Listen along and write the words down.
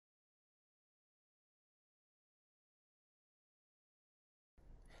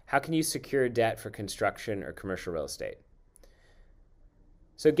how can you secure debt for construction or commercial real estate?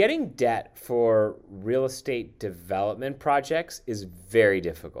 So getting debt for real estate development projects is very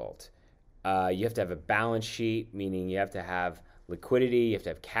difficult. You have to have a balance sheet, meaning you have to have liquidity, you have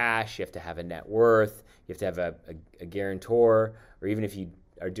to have cash, you have to have a net worth, you have to have a guarantor, or even if you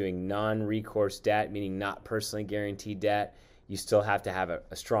are doing non-recourse debt, meaning not personally guaranteed debt, you still have to have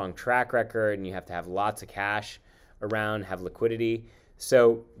a strong track record, and you have to have lots of cash around, have liquidity.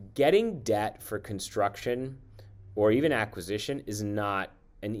 So getting debt for construction or even acquisition is not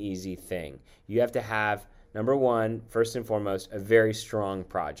an easy thing. You have to have, number one, first and foremost, a very strong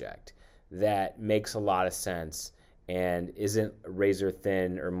project that makes a lot of sense and isn't razor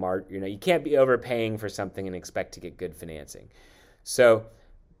thin or you can't be overpaying for something and expect to get good financing. So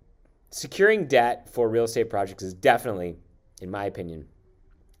securing debt for real estate projects is definitely, in my opinion,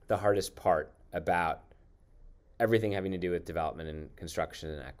 the hardest part about everything having to do with development and construction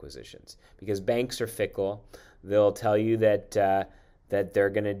and acquisitions, because banks are fickle. They'll tell you that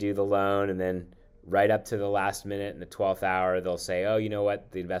they're going to do the loan, and then right up to the last minute in the 12th hour, they'll say, oh, you know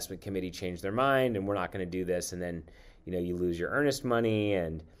what, the investment committee changed their mind and we're not going to do this. And then, you lose your earnest money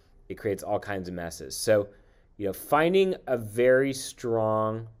and it creates all kinds of messes. So, finding a very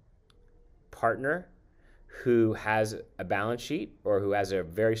strong partner who has a balance sheet or who has a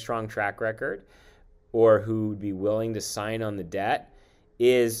very strong track record or who would be willing to sign on the debt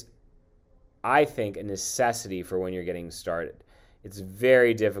is, I think, a necessity for when you're getting started. It's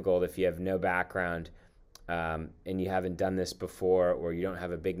very difficult if you have no background and you haven't done this before, or you don't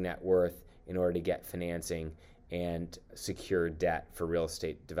have a big net worth in order to get financing and secure debt for real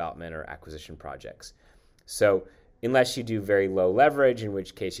estate development or acquisition projects. So unless you do very low leverage, in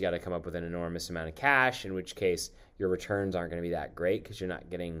which case you got to come up with an enormous amount of cash, in which case your returns aren't going to be that great because you're not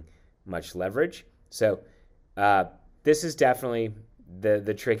getting much leverage. So this is definitely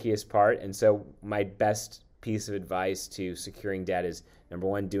the trickiest part. And so my best piece of advice to securing debt is, number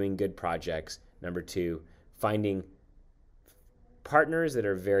one, doing good projects. Number two, finding partners that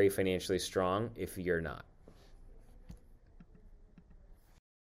are very financially strong if you're not.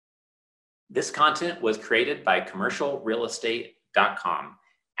 This content was created by commercialrealestate.com.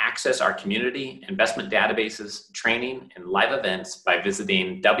 Access our community, investment databases, training, and live events by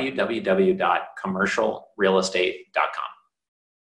visiting www.commercialrealestate.com.